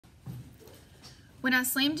When I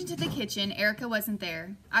slammed into the kitchen, Erica wasn't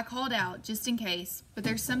there. I called out, just in case, but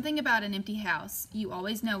there's something about an empty house. You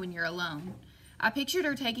always know when you're alone. I pictured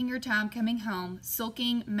her taking her time coming home,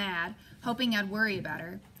 sulking, mad, hoping I'd worry about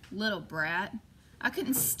her. Little brat. I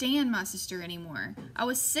couldn't stand my sister anymore. I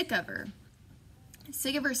was sick of her.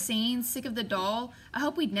 Sick of her scenes, sick of the doll. I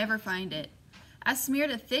hope we'd never find it. I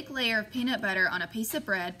smeared a thick layer of peanut butter on a piece of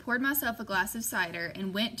bread, poured myself a glass of cider,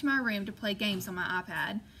 and went to my room to play games on my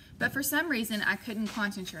iPad. But for some reason, I couldn't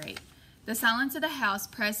concentrate. The silence of the house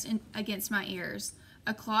pressed against my ears.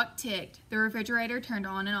 A clock ticked. The refrigerator turned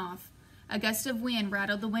on and off. A gust of wind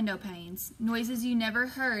rattled the window panes. Noises you never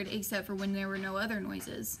heard except for when there were no other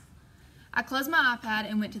noises. I closed my iPad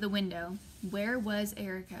and went to the window. Where was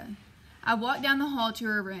Erica? I walked down the hall to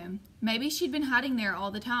her room. Maybe she'd been hiding there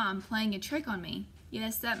all the time, playing a trick on me.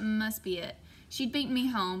 Yes, that must be it. She'd beaten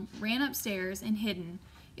me home, ran upstairs, and hidden.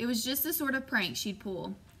 It was just the sort of prank she'd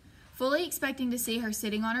pull. Fully expecting to see her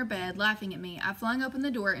sitting on her bed, laughing at me, I flung open the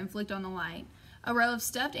door and flicked on the light. A row of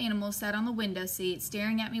stuffed animals sat on the window seat,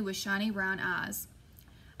 staring at me with shiny brown eyes.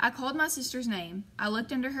 I called my sister's name. I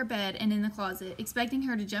looked under her bed and in the closet, expecting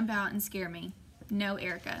her to jump out and scare me. No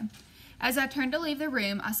Erica. As I turned to leave the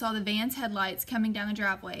room, I saw the van's headlights coming down the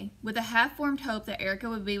driveway. With a half-formed hope that Erica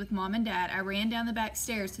would be with Mom and Dad, I ran down the back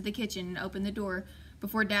stairs to the kitchen and opened the door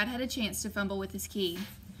before Dad had a chance to fumble with his key.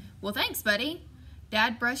 Well, thanks, buddy.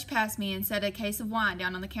 Dad brushed past me and set a case of wine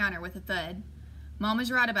down on the counter with a thud. Mom was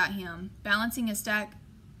right about him,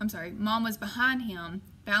 Mom was behind him,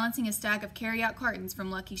 balancing a stack of carry-out cartons from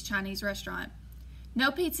Lucky's Chinese restaurant. No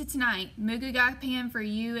pizza tonight. Mugu got pan for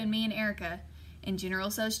you and me and Erica. And General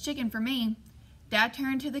Tso's chicken for me. Dad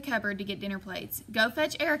turned to the cupboard to get dinner plates. Go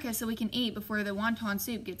fetch Erica so we can eat before the wonton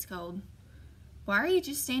soup gets cold. Why are you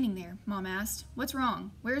just standing there? Mom asked. What's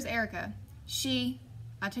wrong? Where's Erica?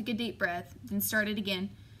 I took a deep breath, then started again.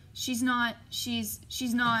 She's not.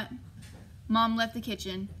 Mom left the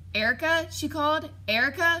kitchen. Erica, she called.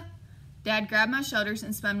 Erica? Dad grabbed my shoulders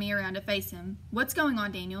and spun me around to face him. What's going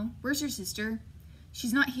on, Daniel? Where's your sister?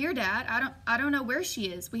 She's not here, Dad. I don't know where she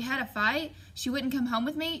is. We had a fight. She wouldn't come home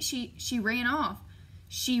with me. She ran off.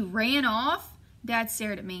 She ran off? Dad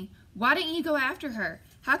stared at me. Why didn't you go after her?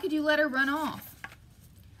 How could you let her run off?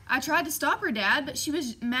 I tried to stop her, Dad, but she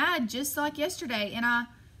was mad just like yesterday, and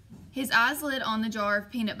His eyes lit on the jar of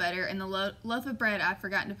peanut butter and the loaf of bread I'd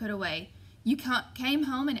forgotten to put away. You came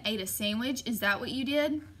home and ate a sandwich? Is that what you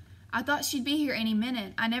did? I thought she'd be here any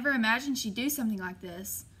minute. I never imagined she'd do something like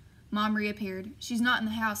this. Mom reappeared. She's not in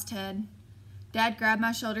the house, Ted. Dad grabbed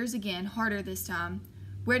my shoulders again, harder this time.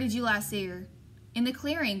 Where did you last see her? In the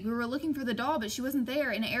clearing. We were looking for the doll, but she wasn't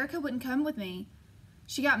there, and Erica wouldn't come with me.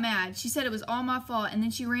 She got mad. She said it was all my fault, and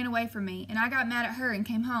then she ran away from me, and I got mad at her and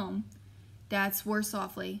came home. Dad swore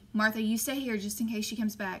softly. Martha, you stay here just in case she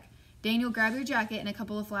comes back. Daniel, grab your jacket and a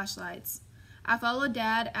couple of flashlights. I followed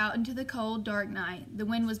Dad out into the cold, dark night. The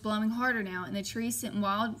wind was blowing harder now, and the trees sent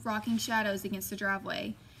wild, rocking shadows against the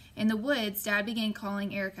driveway. In the woods, Dad began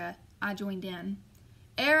calling Erica. I joined in.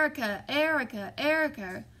 Erica! Erica!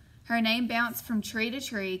 Erica! Her name bounced from tree to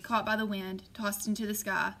tree, caught by the wind, tossed into the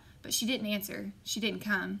sky. But she didn't answer. She didn't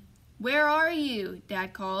come. Where are you?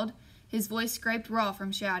 Dad called. His voice scraped raw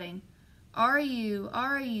from shouting. Are you?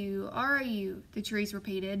 The trees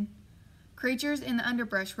repeated. Creatures in the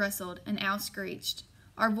underbrush rustled. An owl screeched.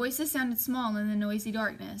 Our voices sounded small in the noisy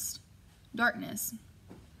darkness.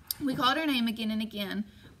 We called her name again and again.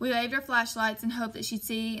 We waved our flashlights and hoped that she'd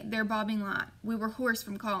see their bobbing light. We were hoarse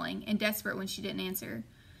from calling and desperate when she didn't answer.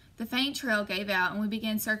 The faint trail gave out, and we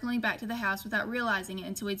began circling back to the house without realizing it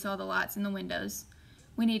until we saw the lights in the windows.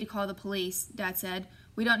 We need to call the police, Dad said.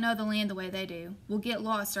 We don't know the land the way they do. We'll get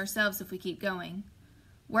lost ourselves if we keep going.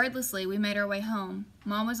 Wordlessly, we made our way home.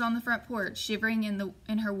 Mom was on the front porch, shivering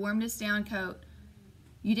in her warmest-down coat.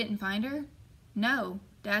 You didn't find her? No.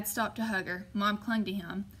 Dad stopped to hug her. Mom clung to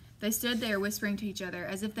him. They stood there whispering to each other,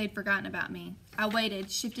 as if they'd forgotten about me. I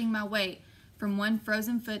waited, shifting my weight from one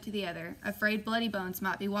frozen foot to the other, afraid Bloody Bones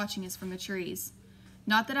might be watching us from the trees.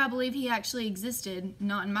 Not that I believe he actually existed,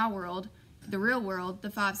 not in my world, the real world,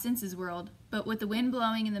 the five senses world, but with the wind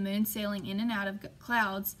blowing and the moon sailing in and out of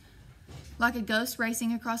clouds, like a ghost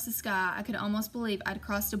racing across the sky, I could almost believe I'd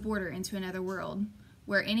crossed a border into another world,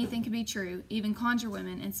 where anything could be true, even conjure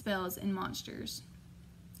women and spells and monsters.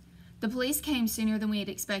 The police came sooner than we had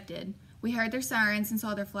expected. We heard their sirens and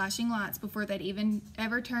saw their flashing lights before they'd even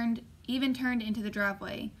turned into the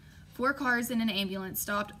driveway. 4 cars and an ambulance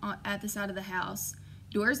stopped at the side of the house.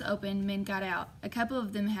 Doors opened, men got out. A couple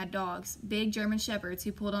of them had dogs, big German shepherds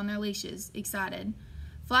who pulled on their leashes, excited.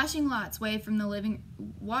 Flashing lights waved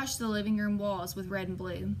washed the living room walls with red and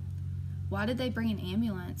blue. Why did they bring an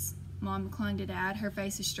ambulance? Mom clung to Dad, her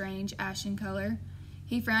face a strange, ashen color.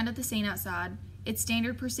 He frowned at the scene outside. It's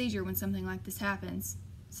standard procedure when something like this happens.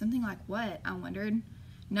 Something like what? I wondered.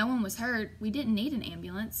 No one was hurt. We didn't need an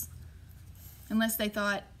ambulance. Unless they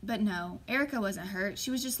thought, but no, Erica wasn't hurt. She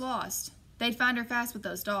was just lost. They'd find her fast with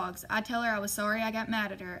those dogs. I'd tell her I was sorry I got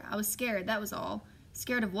mad at her. I was scared, that was all.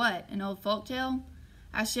 Scared of what? An old folktale?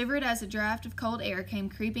 I shivered as a draft of cold air came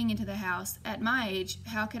creeping into the house. At my age,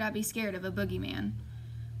 how could I be scared of a boogeyman?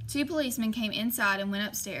 2 policemen came inside and went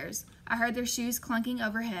upstairs. I heard their shoes clunking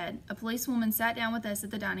overhead. A policewoman sat down with us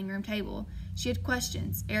at the dining room table. She had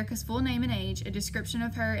questions, Erica's full name and age, a description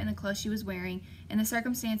of her and the clothes she was wearing, and the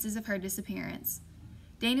circumstances of her disappearance.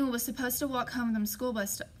 Daniel was supposed to walk home from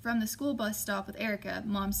the school bus stop with Erica,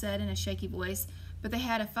 Mom said in a shaky voice, but they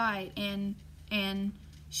had a fight, and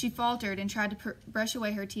she faltered and tried to brush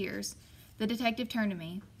away her tears. The detective turned to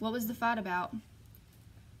me. What was the fight about?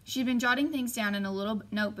 She'd been jotting things down in a little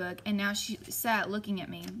notebook, and now she sat looking at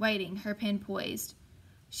me, waiting, her pen poised.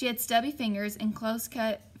 She had stubby fingers and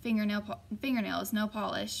close-cut fingernails, no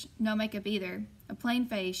polish, no makeup either, a plain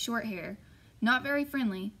face, short hair, not very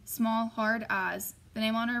friendly, small, hard eyes. The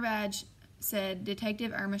name on her badge said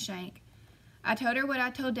Detective Irma Shank. I told her what I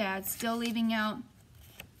told Dad, still leaving out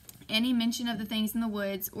any mention of the things in the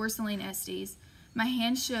woods or Celine Estes. My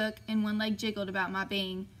hand shook and one leg jiggled without my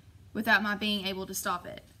being able to stop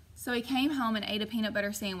it. So he came home and ate a peanut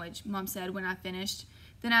butter sandwich, Mom said when I finished.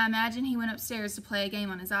 Then I imagine he went upstairs to play a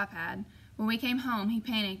game on his iPad. When we came home, he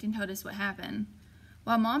panicked and told us what happened.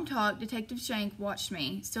 While Mom talked, Detective Shank watched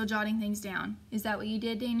me, still jotting things down. Is that what you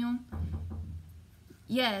did, Daniel?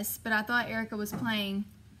 Yes, but I thought Erica was playing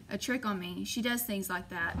a trick on me. She does things like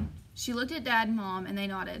that. She looked at Dad and Mom, and they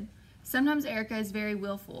nodded. Sometimes Erica is very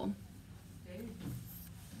willful.